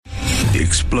The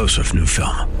explosive new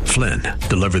film, Flynn,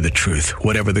 deliver the truth,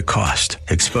 whatever the cost,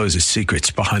 exposes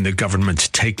secrets behind the government's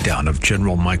takedown of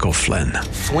General Michael Flynn.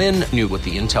 Flynn knew what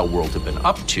the intel world had been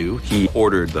up to. He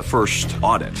ordered the first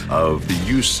audit of the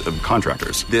use of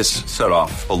contractors. This set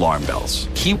off alarm bells.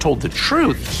 He told the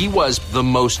truth. He was the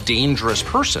most dangerous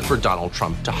person for Donald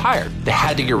Trump to hire. They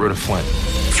had to get rid of Flynn.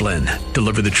 Flynn,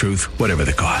 deliver the truth, whatever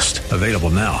the cost. Available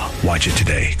now. Watch it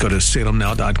today. Go to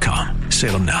salemnow.com.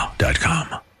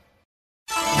 salemnow.com.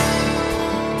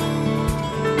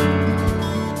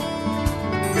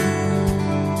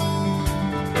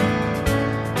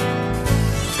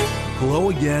 Hello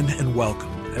again and welcome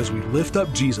as we lift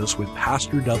up Jesus with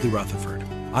Pastor Dudley Rutherford.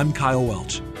 I'm Kyle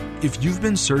Welch. If you've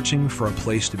been searching for a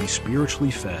place to be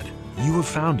spiritually fed, you have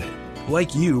found it.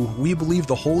 Like you, we believe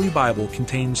the Holy Bible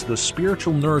contains the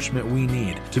spiritual nourishment we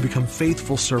need to become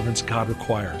faithful servants God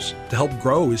requires to help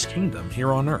grow His kingdom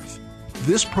here on earth.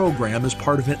 This program is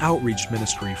part of an outreach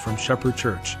ministry from Shepherd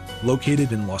Church,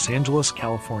 located in Los Angeles,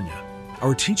 California.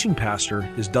 Our teaching pastor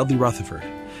is Dudley Rutherford,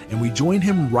 and we join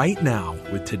him right now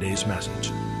with today's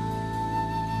message.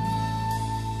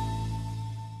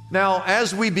 Now,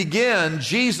 as we begin,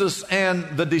 Jesus and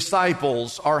the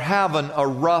disciples are having a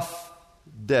rough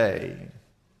day.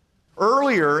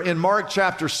 Earlier in Mark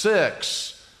chapter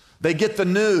 6, they get the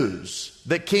news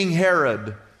that King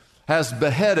Herod has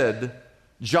beheaded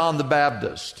John the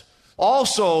Baptist.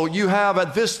 Also, you have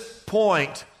at this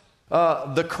point,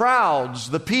 the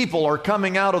crowds, the people are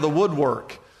coming out of the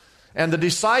woodwork, and the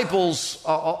disciples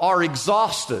are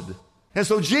exhausted. And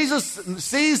so Jesus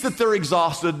sees that they're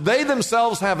exhausted. They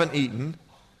themselves haven't eaten.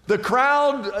 The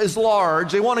crowd is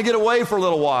large. They want to get away for a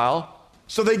little while.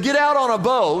 So they get out on a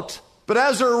boat. But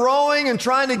as they're rowing and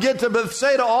trying to get to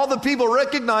Bethsaida, all the people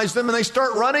recognize them and they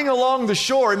start running along the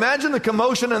shore. Imagine the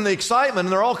commotion and the excitement.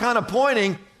 And they're all kind of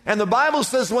pointing. And the Bible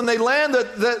says when they land,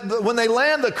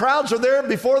 the crowds are there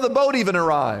before the boat even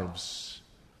arrives.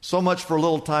 So much for a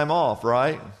little time off,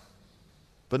 right?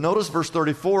 But notice verse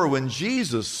 34, when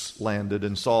Jesus landed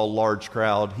and saw a large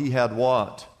crowd, He had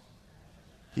what?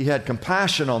 He had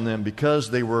compassion on them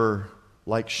because they were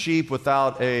like sheep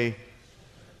without a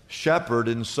shepherd.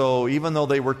 And so even though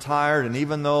they were tired and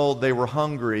even though they were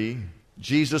hungry,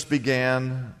 Jesus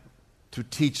began to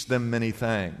teach them many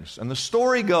things. And the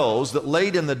story goes that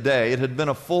late in the day, it had been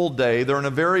a full day, they're in a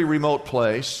very remote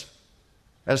place.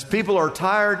 As people are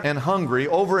tired and hungry,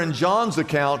 over in John's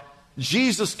account,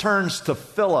 Jesus turns to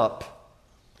Philip,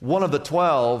 one of the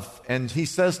 12, and He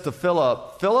says to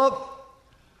Philip, "Philip,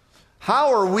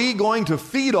 how are we going to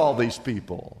feed all these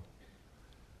people?"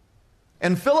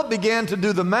 And Philip began to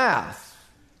do the math.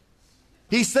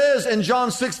 He says in John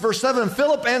 6 verse 7,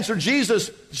 Philip answered Jesus,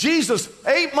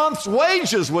 8 months'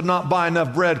 wages would not buy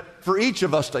enough bread for each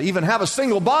of us to even have a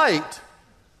single bite.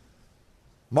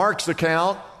 Mark's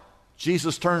account,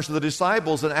 Jesus turns to the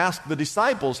disciples and asks the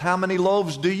disciples, "How many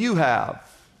loaves do you have?"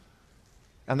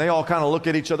 And they all kind of look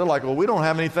at each other like, "Well, we don't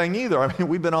have anything either. I mean,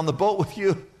 we've been on the boat with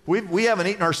you. We haven't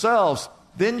eaten ourselves."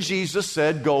 Then Jesus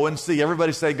said, "Go and see."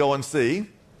 Everybody say, "Go and see."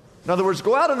 In other words,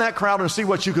 go out in that crowd and see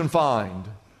what you can find.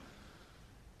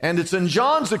 And it's in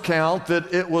John's account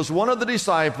that it was one of the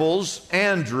disciples,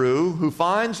 Andrew, who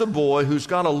finds a boy who's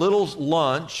got a little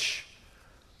lunch.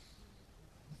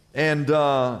 And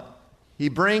he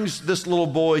brings this little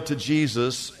boy to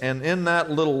Jesus. And in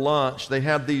that little lunch, they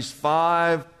have these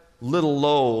 5 little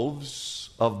loaves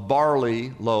of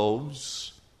barley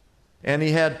loaves. And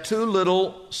he had 2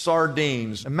 little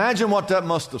sardines. Imagine what that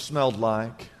must have smelled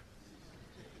like.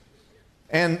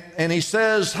 And he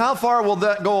says, "How far will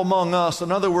that go among us?"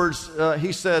 In other words,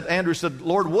 Andrew said,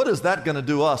 "Lord, what is that going to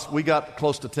do us? We got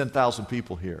close to 10,000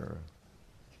 people here."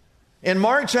 In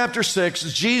Mark chapter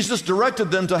 6, Jesus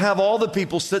directed them to have all the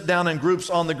people sit down in groups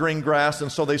on the green grass. And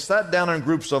so they sat down in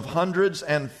groups of hundreds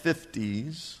and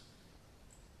fifties.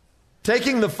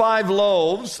 Taking the 5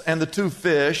 loaves and the 2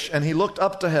 fish, and He looked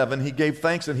up to heaven, He gave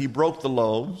thanks and He broke the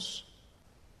loaves.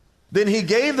 Then He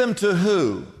gave them to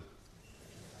who?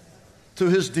 To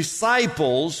His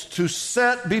disciples to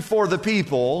set before the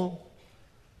people.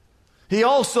 He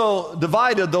also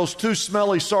divided those 2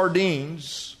 smelly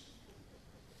sardines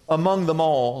among them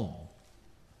all.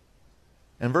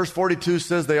 And verse 42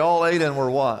 says they all ate and were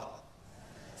what?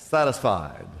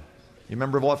 Satisfied. You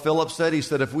remember what Philip said? He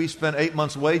said if we spent 8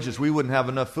 months' wages, we wouldn't have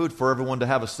enough food for everyone to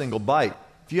have a single bite.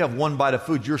 If you have 1 bite of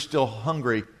food, you're still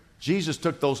hungry. Jesus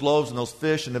took those loaves and those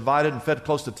fish and divided and fed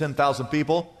close to 10,000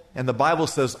 people. And the Bible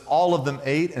says all of them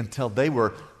ate until they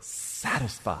were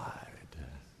satisfied.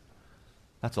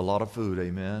 That's a lot of food,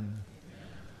 amen?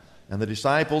 And the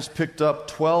disciples picked up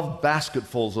 12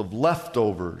 basketfuls of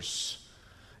leftovers.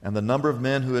 And the number of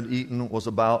men who had eaten was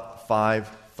about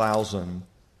 5,000.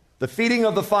 The feeding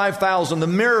of the 5,000, the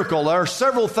miracle. There are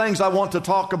several things I want to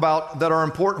talk about that are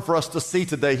important for us to see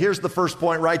today. Here's the first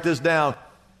point. Write this down.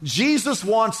 Jesus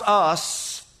wants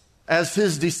us, as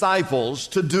his disciples,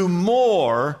 to do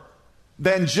more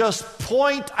than just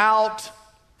point out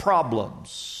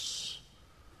problems.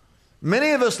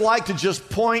 Many of us like to just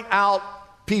point out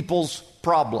people's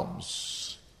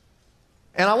problems.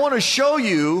 And I want to show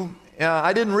you,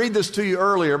 I didn't read this to you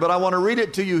earlier, but I want to read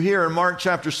it to you here in Mark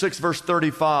chapter 6, verse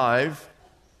 35.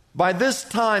 By this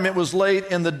time it was late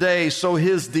in the day, so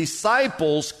his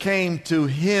disciples came to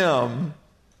him,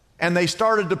 and they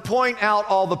started to point out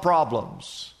all the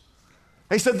problems.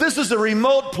 They said, this is a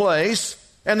remote place.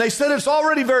 And they said, it's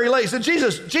already very late. He said,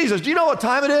 Jesus, do you know what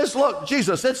time it is? Look,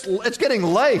 Jesus, it's getting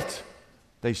late,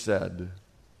 they said.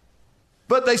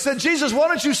 But they said, Jesus, why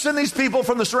don't you send these people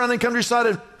from the surrounding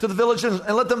countryside to the village and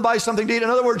let them buy something to eat? In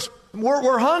other words,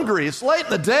 we're hungry. It's late in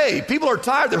the day. People are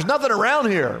tired. There's nothing around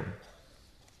here.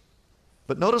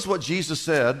 But notice what Jesus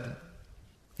said.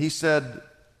 He said,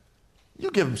 you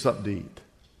give them something to eat.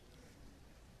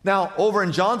 Now, over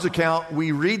in John's account,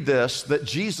 we read this, that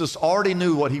Jesus already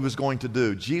knew what he was going to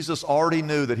do. Jesus already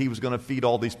knew that he was going to feed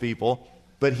all these people,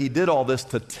 but he did all this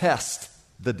to test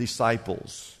the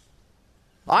disciples.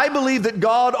 I believe that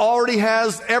God already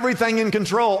has everything in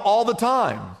control all the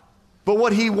time. But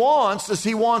what he wants is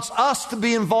he wants us to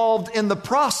be involved in the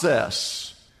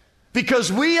process,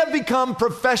 because we have become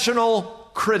professional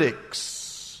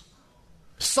critics.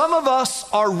 Some of us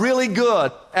are really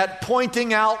good at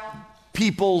pointing out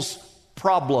people's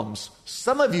problems.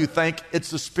 Some of you think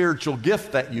it's a spiritual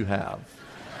gift that you have.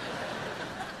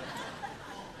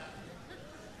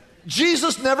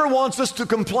 Jesus never wants us to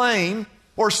complain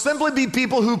or simply be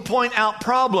people who point out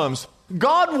problems.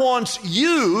 God wants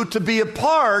you to be a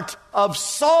part of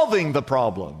solving the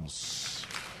problems.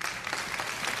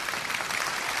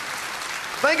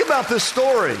 Think about this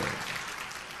story.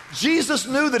 Jesus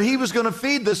knew that he was going to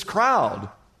feed this crowd,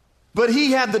 but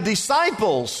he had the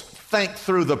disciples think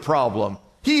through the problem.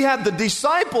 He had the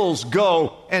disciples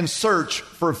go and search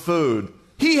for food.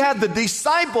 He had the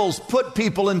disciples put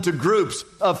people into groups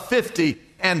of 50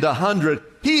 and 100.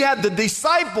 He had the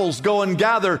disciples go and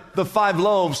gather the 5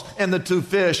 loaves and the 2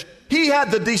 fish. He had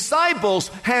the disciples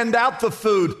hand out the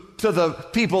food to the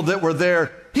people that were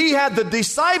there. He had the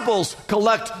disciples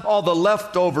collect all the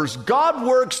leftovers. God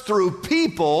works through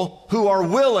people who are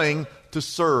willing to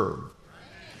serve.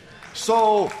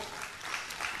 So,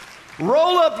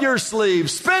 roll up your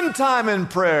sleeves, spend time in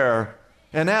prayer,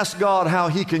 and ask God how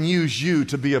he can use you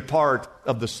to be a part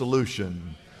of the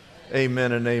solution.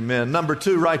 Amen and amen. Number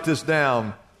 2, write this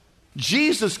down.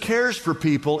 Jesus cares for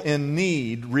people in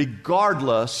need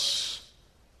regardless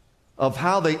of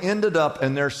how they ended up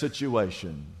in their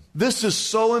situation. This is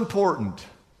so important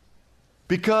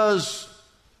because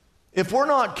if we're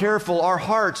not careful, our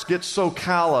hearts get so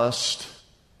calloused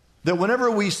that whenever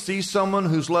we see someone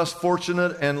who's less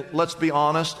fortunate, and let's be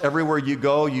honest, everywhere you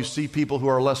go, you see people who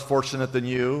are less fortunate than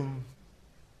you.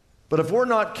 But if we're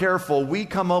not careful, we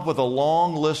come up with a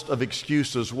long list of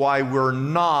excuses why we're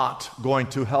not going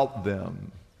to help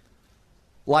them.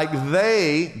 Like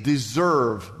they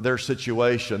deserve their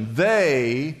situation.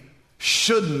 They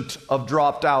shouldn't have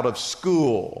dropped out of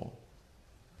school.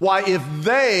 Why, if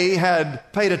they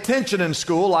had paid attention in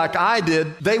school like I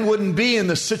did, they wouldn't be in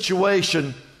the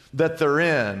situation that they're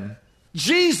in.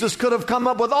 Jesus could have come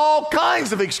up with all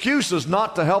kinds of excuses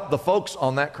not to help the folks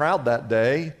on that crowd that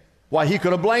day. Why, he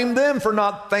could have blamed them for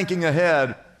not thinking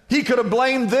ahead. He could have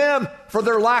blamed them for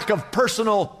their lack of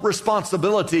personal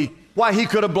responsibility. Why, he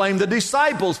could have blamed the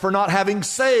disciples for not having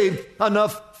saved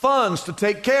enough funds to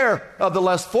take care of the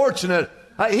less fortunate.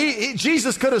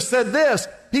 Jesus could have said this.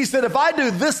 He said, if I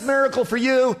do this miracle for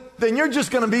you, then you're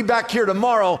just going to be back here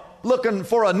tomorrow looking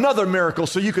for another miracle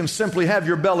so you can simply have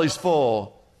your bellies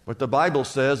full. But the Bible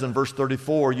says in verse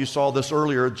 34, you saw this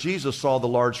earlier, Jesus saw the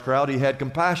large crowd. He had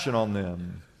compassion on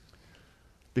them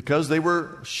because they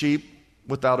were sheep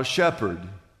without a shepherd.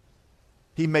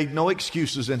 He made no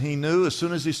excuses, and he knew as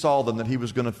soon as he saw them that he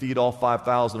was going to feed all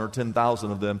 5,000 or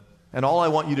 10,000 of them. And all I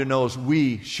want you to know is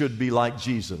we should be like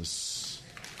Jesus.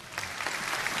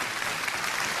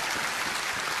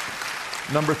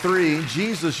 Number 3,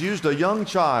 Jesus used a young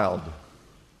child,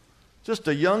 just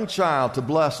a young child, to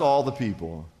bless all the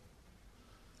people.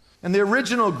 In the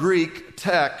original Greek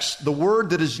text, the word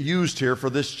that is used here for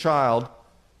this child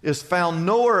is found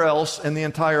nowhere else in the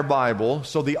entire Bible,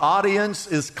 so the audience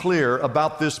is clear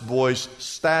about this boy's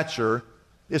stature.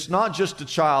 It's not just a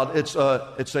child,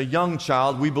 it's a young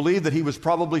child. We believe that he was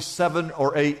probably 7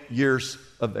 or 8 years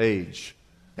of age.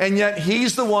 and yet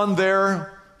he's the one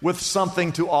there with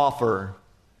something to offer.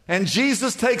 And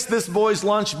Jesus takes this boy's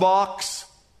lunchbox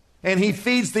and he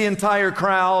feeds the entire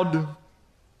crowd.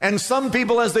 And some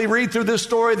people, as they read through this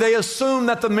story, they assume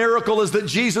that the miracle is that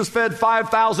Jesus fed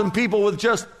 5,000 people with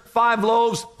just 5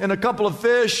 loaves and a couple of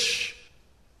fish.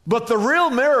 But the real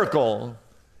miracle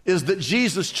is that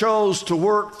Jesus chose to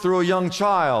work through a young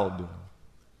child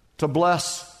to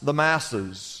bless the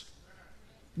masses.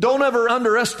 Don't ever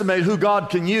underestimate who God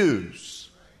can use.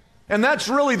 And that's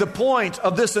really the point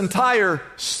of this entire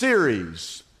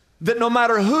series, that no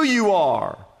matter who you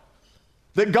are,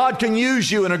 that God can use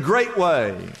you in a great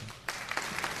way.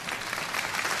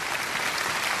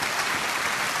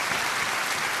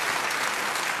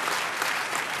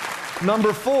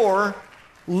 Number 4,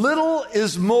 little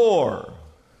is more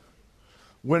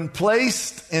when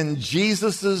placed in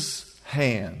Jesus'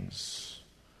 hands.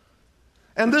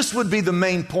 And this would be the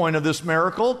main point of this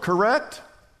miracle, correct?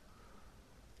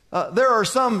 There are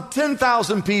some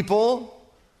 10,000 people.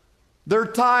 They're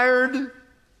tired.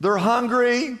 They're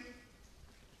hungry.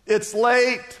 It's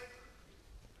late.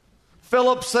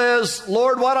 Philip says,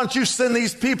 Lord, why don't you send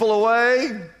these people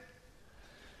away?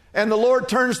 And the Lord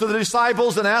turns to the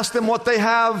disciples and asks them what they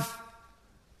have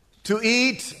to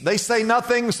eat. They say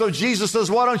nothing, so Jesus says,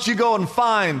 why don't you go and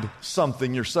find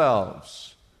something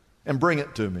yourselves and bring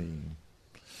it to me?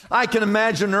 I can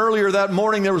imagine earlier that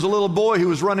morning there was a little boy who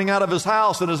was running out of his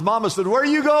house, and his mama said, where are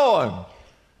you going?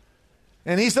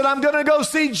 And he said, I'm going to go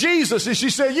see Jesus. And she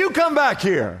said, you come back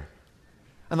here.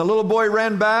 And the little boy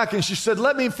ran back, and she said,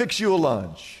 let me fix you a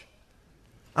lunch.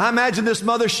 I imagine this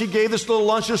mother, she gave this little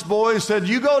lunch to this boy and said,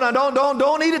 you go now,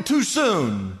 don't eat it too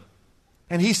soon.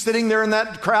 And he's sitting there in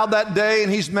that crowd that day,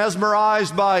 and he's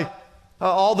mesmerized by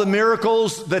all the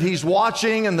miracles that he's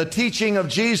watching and the teaching of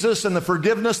Jesus and the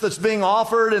forgiveness that's being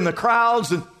offered in the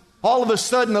crowds. And all of a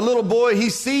sudden, the little boy, he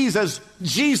sees as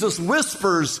Jesus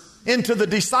whispers into the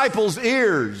disciples'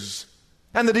 ears.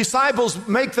 And the disciples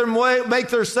make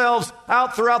themselves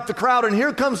out throughout the crowd. And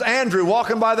here comes Andrew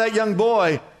walking by that young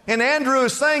boy. And Andrew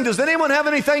is saying, does anyone have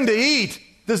anything to eat?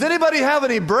 Does anybody have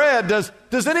any bread?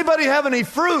 Does anybody have any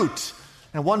fruit?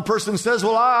 And one person says,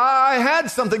 well, I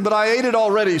had something, but I ate it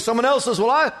already. Someone else says, well,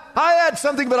 I had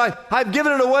something, but I've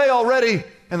given it away already.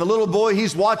 And the little boy,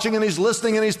 he's watching and he's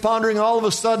listening and he's pondering. And all of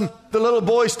a sudden, the little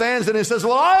boy stands and he says,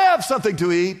 well, I have something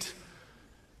to eat.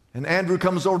 And Andrew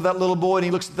comes over to that little boy and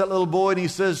he looks at that little boy and he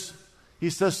says,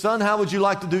 son, how would you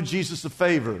like to do Jesus a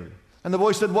favor? And the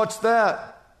boy said, what's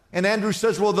that? And Andrew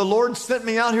says, well, the Lord sent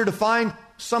me out here to find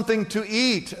something to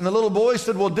eat. And the little boy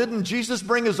said, well, didn't Jesus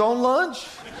bring his own lunch?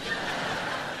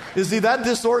 Is he that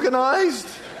disorganized?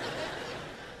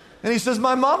 And he says,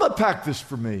 my mama packed this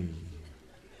for me.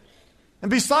 And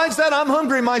besides that, I'm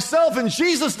hungry myself, and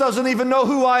Jesus doesn't even know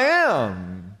who I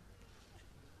am.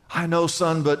 I know,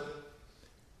 son, but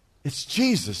it's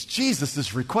Jesus. Jesus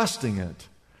is requesting it.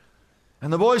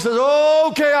 And the boy says,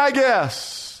 okay, I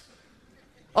guess.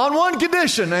 On one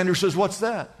condition. Andrew says, what's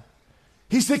that?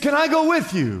 He said, can I go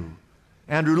with you?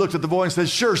 Andrew looked at the boy and said,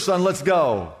 sure, son, let's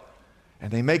go. And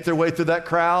they make their way through that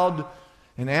crowd.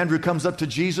 And Andrew comes up to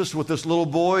Jesus with this little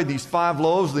boy, these 5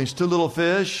 loaves, and these 2 little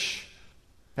fish.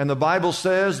 And the Bible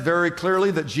says very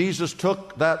clearly that Jesus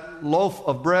took that loaf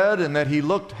of bread and that he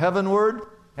looked heavenward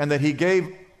and that he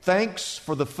gave thanks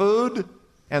for the food.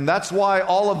 And that's why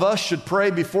all of us should pray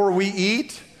before we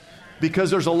eat, because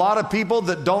there's a lot of people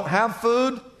that don't have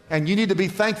food, and you need to be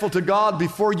thankful to God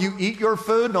before you eat your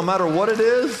food, no matter what it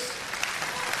is.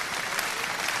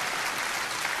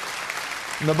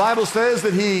 And the Bible says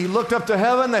that he looked up to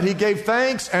heaven, that he gave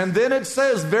thanks, and then it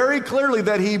says very clearly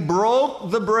that he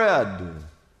broke the bread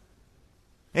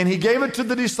and he gave it to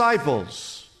the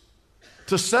disciples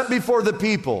to set before the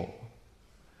people,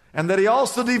 and that he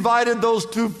also divided those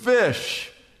 2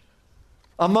 fish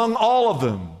among all of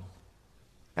them.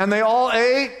 And they all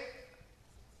ate,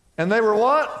 and they were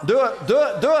what? Do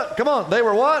it. Come on. They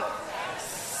were what?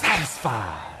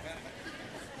 Satisfied.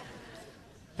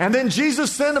 And then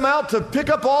Jesus sent them out to pick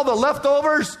up all the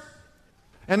leftovers,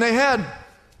 and they had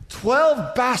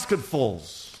 12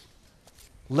 basketfuls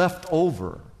left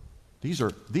over. These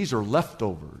are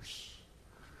leftovers.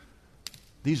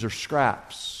 These are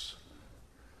scraps.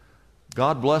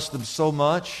 God blessed them so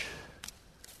much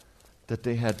that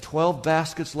they had 12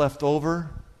 baskets left over.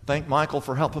 Thank Michael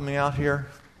for helping me out here.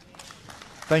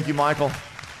 Thank you, Michael.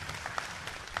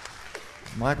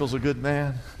 Michael's a good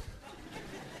man.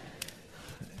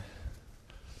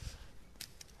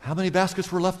 How many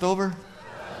baskets were left over?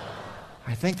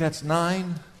 I think that's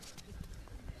 9,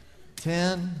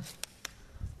 10,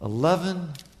 11.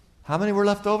 How many were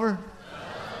left over?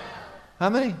 How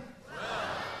many?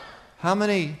 How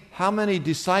many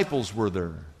disciples were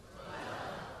there?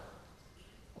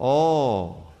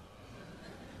 Oh.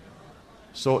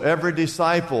 So every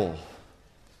disciple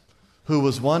who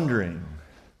was wondering,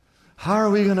 how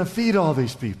are we going to feed all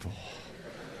these people?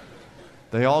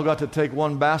 They all got to take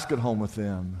one basket home with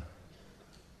them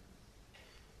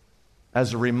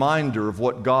as a reminder of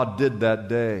what God did that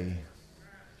day.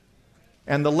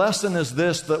 And the lesson is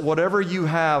this, that whatever you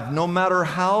have, no matter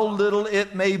how little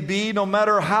it may be, no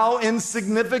matter how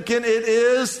insignificant it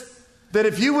is, that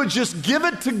if you would just give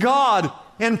it to God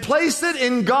and place it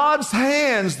in God's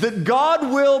hands, that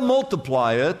God will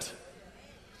multiply it.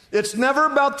 It's never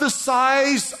about the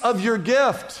size of your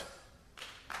gift.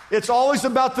 It's always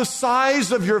about the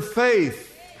size of your faith.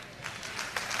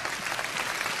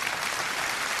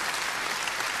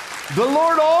 The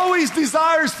Lord always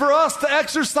desires for us to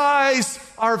exercise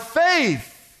our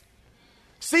faith.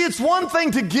 See, it's one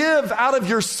thing to give out of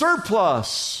your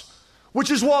surplus, which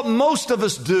is what most of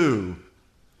us do.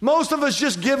 Most of us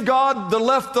just give God the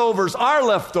leftovers, our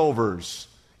leftovers.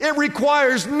 It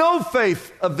requires no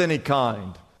faith of any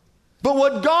kind. But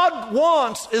what God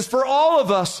wants is for all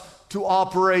of us to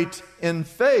operate in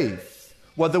faith,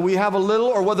 whether we have a little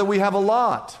or whether we have a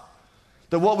lot.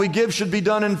 That what we give should be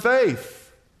done in faith.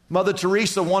 Mother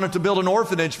Teresa wanted to build an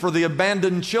orphanage for the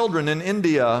abandoned children in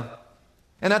India.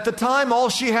 And at the time, all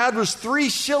she had was 3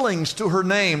 shillings to her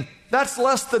name. That's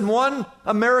less than $1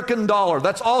 American.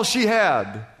 That's all she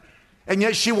had. And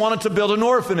yet she wanted to build an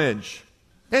orphanage.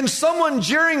 And someone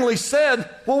jeeringly said,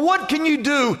 well, what can you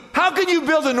do? How can you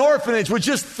build an orphanage with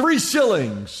just 3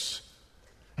 shillings?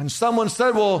 And someone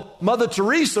said, well, Mother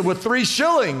Teresa with 3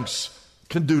 shillings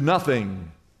can do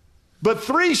nothing. But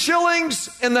 3 shillings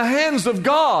in the hands of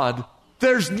God,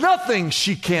 there's nothing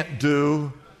she can't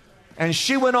do. And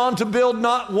she went on to build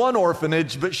not 1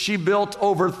 orphanage, but she built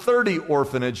over 30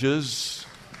 orphanages.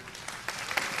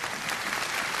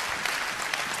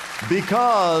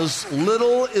 Because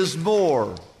little is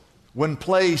more when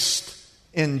placed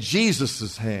in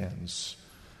Jesus' hands.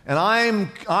 And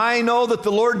I know that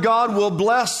the Lord God will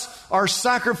bless our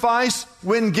sacrifice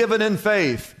when given in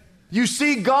faith. You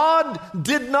see, God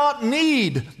did not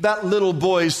need that little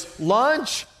boy's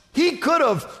lunch. He could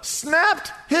have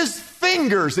snapped his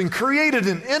fingers and created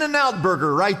an In-N-Out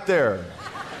burger right there.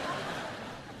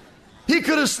 He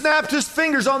could have snapped his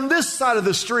fingers on this side of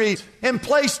the street and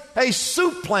placed a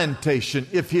soup plantation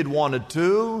if he'd wanted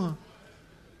to.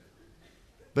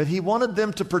 But he wanted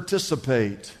them to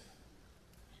participate.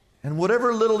 And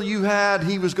whatever little you had,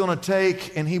 he was going to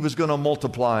take and he was going to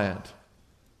multiply it.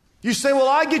 You say, well,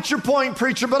 I get your point,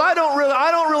 preacher, but I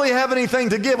don't really have anything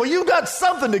to give. Well, you've got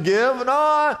something to give.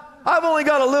 No, I've only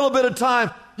got a little bit of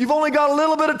time. You've only got a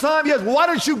little bit of time? Yes. Why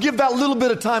don't you give that little bit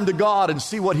of time to God and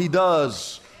see what he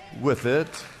does with it?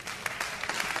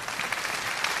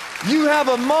 You have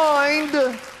a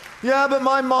mind. Yeah, but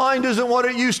my mind isn't what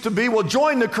it used to be. Well,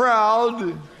 join the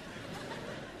crowd.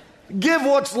 Give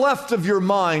what's left of your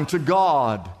mind to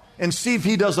God and see if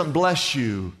he doesn't bless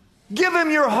you. Give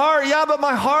him your heart. Yeah, but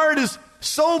my heart is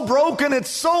so broken. It's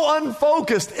so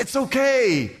unfocused. It's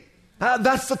okay.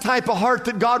 That's the type of heart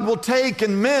that God will take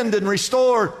and mend and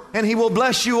restore, and he will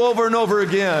bless you over and over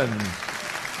again.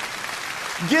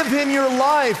 Give him your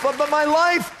life. But my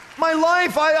life,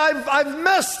 I've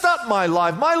messed up my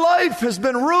life. My life has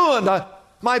been ruined.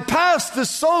 My past is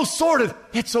so sordid.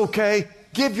 It's okay.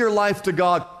 Give your life to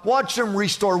God. Watch him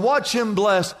restore. Watch him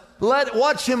bless.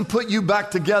 Watch him put you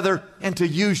back together and to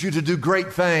use you to do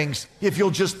great things if you'll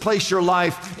just place your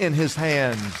life in his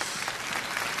hands.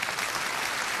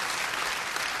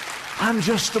 I'm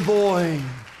just a boy.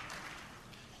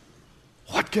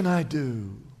 What can I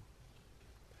do?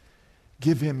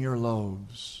 Give him your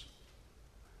loaves.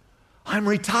 I'm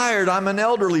retired. I'm an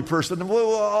elderly person.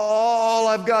 All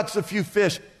I've got is a few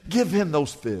fish. Give him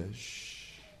those fish.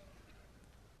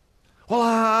 Well,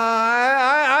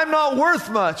 I'm not worth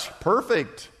much.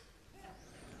 Perfect.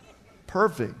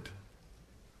 Perfect.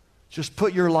 Just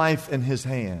put your life in his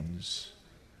hands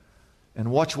and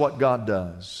watch what God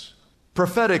does.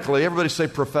 Prophetically, everybody say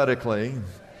prophetically.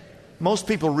 Most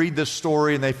people read this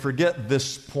story and they forget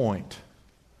this point.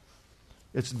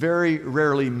 It's very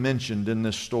rarely mentioned in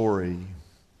this story.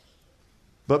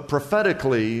 But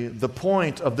prophetically, the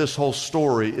point of this whole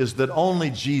story is that only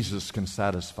Jesus can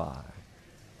satisfy.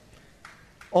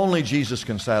 Only Jesus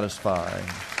can satisfy.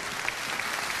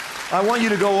 I want you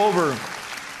to go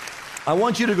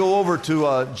over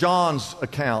to John's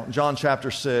account, John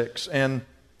chapter 6. And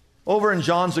over in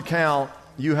John's account,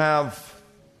 you have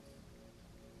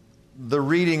the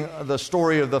reading, the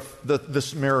story of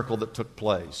this miracle that took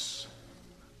place.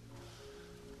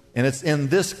 And it's in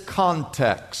this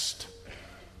context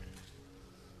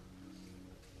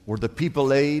where the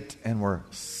people ate and were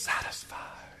satisfied.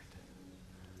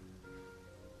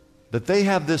 That they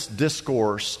have this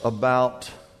discourse about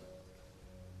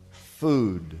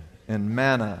food and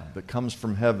manna that comes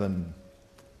from heaven,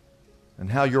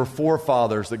 and how your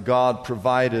forefathers, that God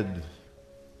provided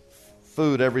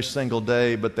food every single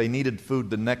day, but they needed food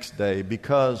the next day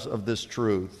because of this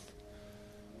truth.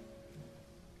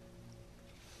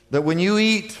 That when you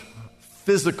eat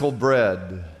physical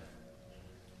bread,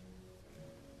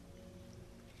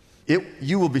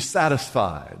 you will be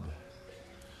satisfied.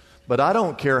 But I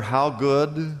don't care how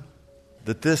good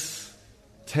that this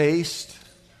tastes.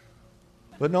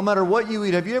 But no matter what you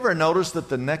eat, have you ever noticed that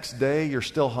the next day you're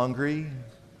still hungry?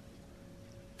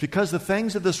 Because the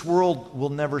things of this world will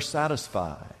never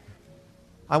satisfy.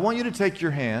 I want you to take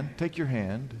your hand,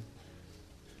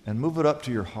 and move it up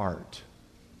to your heart.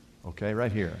 Okay,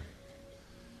 right here.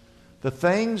 The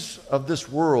things of this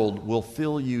world will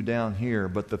fill you down here,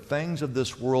 but the things of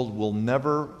this world will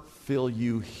never fill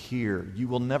you here. You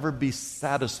will never be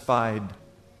satisfied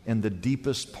in the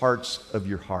deepest parts of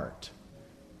your heart.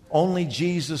 Only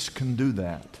Jesus can do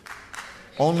that.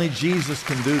 Only Jesus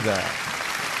can do that.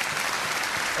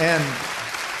 And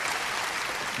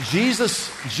Jesus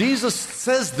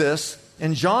says this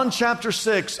in John chapter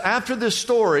 6. After this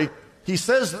story, he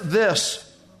says this,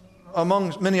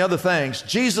 among many other things.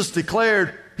 Jesus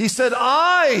declared, he said,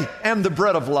 I am the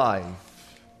bread of life.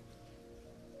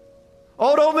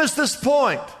 Oh, don't miss this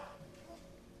point.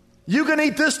 You can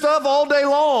eat this stuff all day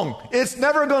long. It's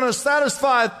never going to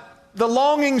satisfy the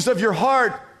longings of your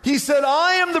heart. He said,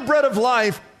 I am the bread of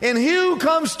life, and he who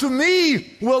comes to me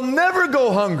will never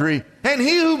go hungry, and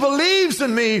he who believes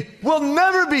in me will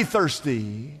never be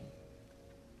thirsty.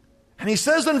 And he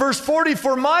says in verse 40,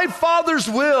 for my Father's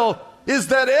will is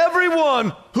that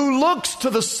everyone who looks to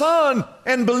the Son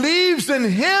and believes in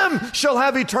him shall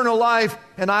have eternal life,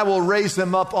 and I will raise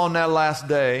them up on that last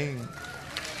day.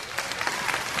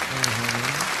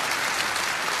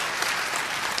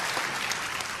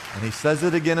 And he says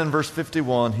it again in verse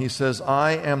 51. He says,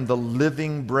 I am the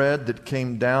living bread that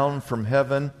came down from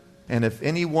heaven, and if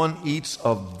anyone eats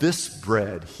of this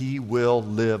bread, he will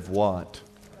live what?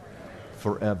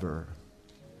 Forever.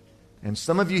 And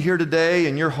some of you here today,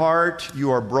 in your heart,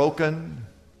 you are broken.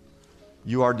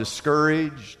 You are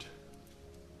discouraged.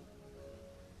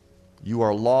 You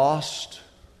are lost.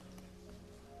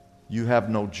 You have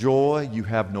no joy. You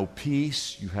have no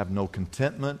peace. You have no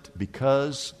contentment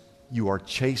because you are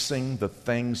chasing the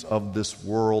things of this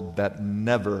world that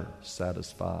never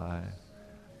satisfy.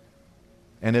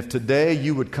 And if today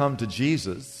you would come to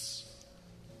Jesus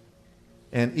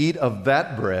and eat of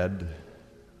that bread,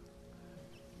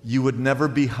 you would never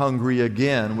be hungry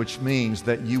again, which means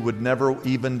that you would never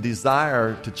even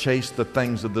desire to chase the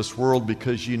things of this world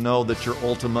because you know that your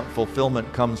ultimate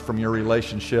fulfillment comes from your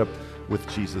relationship with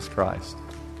Jesus Christ.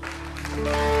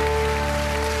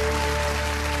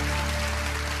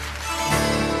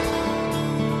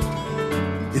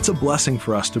 It's a blessing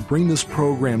for us to bring this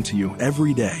program to you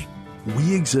every day.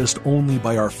 We exist only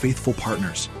by our faithful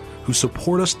partners who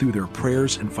support us through their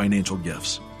prayers and financial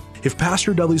gifts. If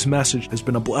Pastor Dudley's message has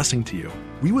been a blessing to you,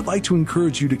 we would like to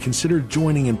encourage you to consider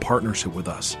joining in partnership with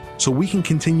us so we can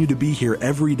continue to be here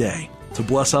every day to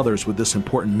bless others with this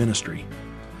important ministry.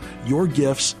 Your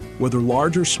gifts, whether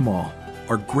large or small,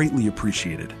 are greatly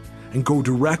appreciated and go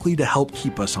directly to help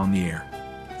keep us on the air.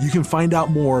 You can find out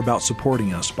more about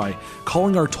supporting us by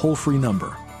calling our toll-free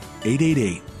number,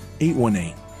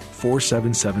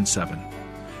 888-818-4777.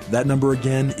 That number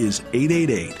again is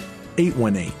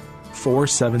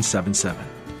 888-818-4777.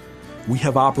 We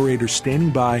have operators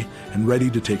standing by and ready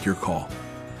to take your call.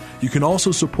 You can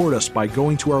also support us by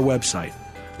going to our website,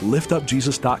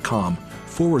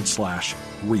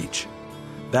 liftupjesus.com/reach.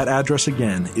 That address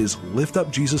again is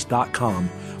liftupjesus.com/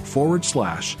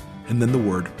 and then the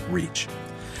word reach.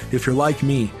 If you're like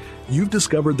me, you've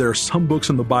discovered there are some books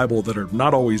in the Bible that are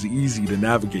not always easy to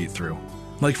navigate through.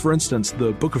 Like, for instance,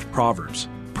 the book of Proverbs.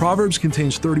 Proverbs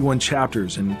contains 31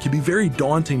 chapters and can be very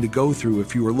daunting to go through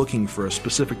if you are looking for a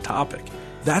specific topic.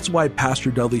 That's why Pastor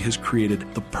Dudley has created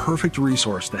the perfect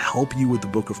resource to help you with the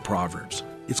book of Proverbs.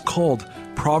 It's called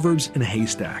Proverbs in a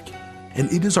Haystack,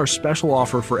 and it is our special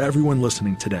offer for everyone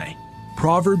listening today.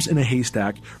 Proverbs in a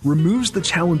Haystack removes the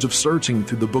challenge of searching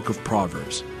through the book of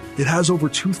Proverbs. It has over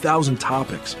 2,000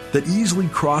 topics that easily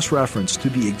cross-reference to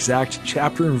the exact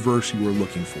chapter and verse you are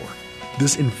looking for.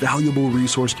 This invaluable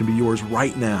resource can be yours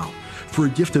right now for a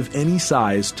gift of any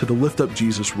size to the Lift Up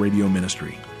Jesus radio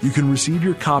ministry. You can receive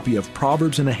your copy of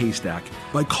Proverbs in a Haystack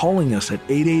by calling us at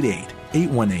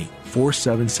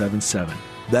 888-818-4777.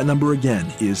 That number again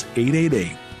is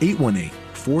 888-818-4777.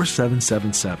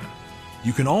 4777.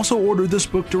 You can also order this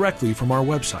book directly from our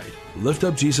website,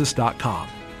 liftupjesus.com.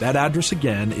 That address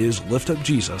again is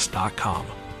liftupjesus.com.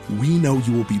 We know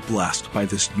you will be blessed by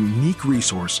this unique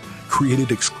resource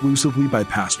created exclusively by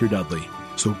Pastor Dudley.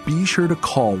 So be sure to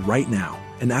call right now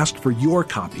and ask for your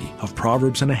copy of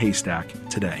Proverbs in a Haystack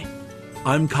today.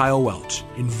 I'm Kyle Welch,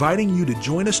 inviting you to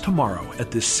join us tomorrow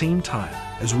at this same time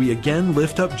as we again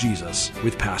lift up Jesus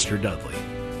with Pastor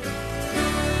Dudley.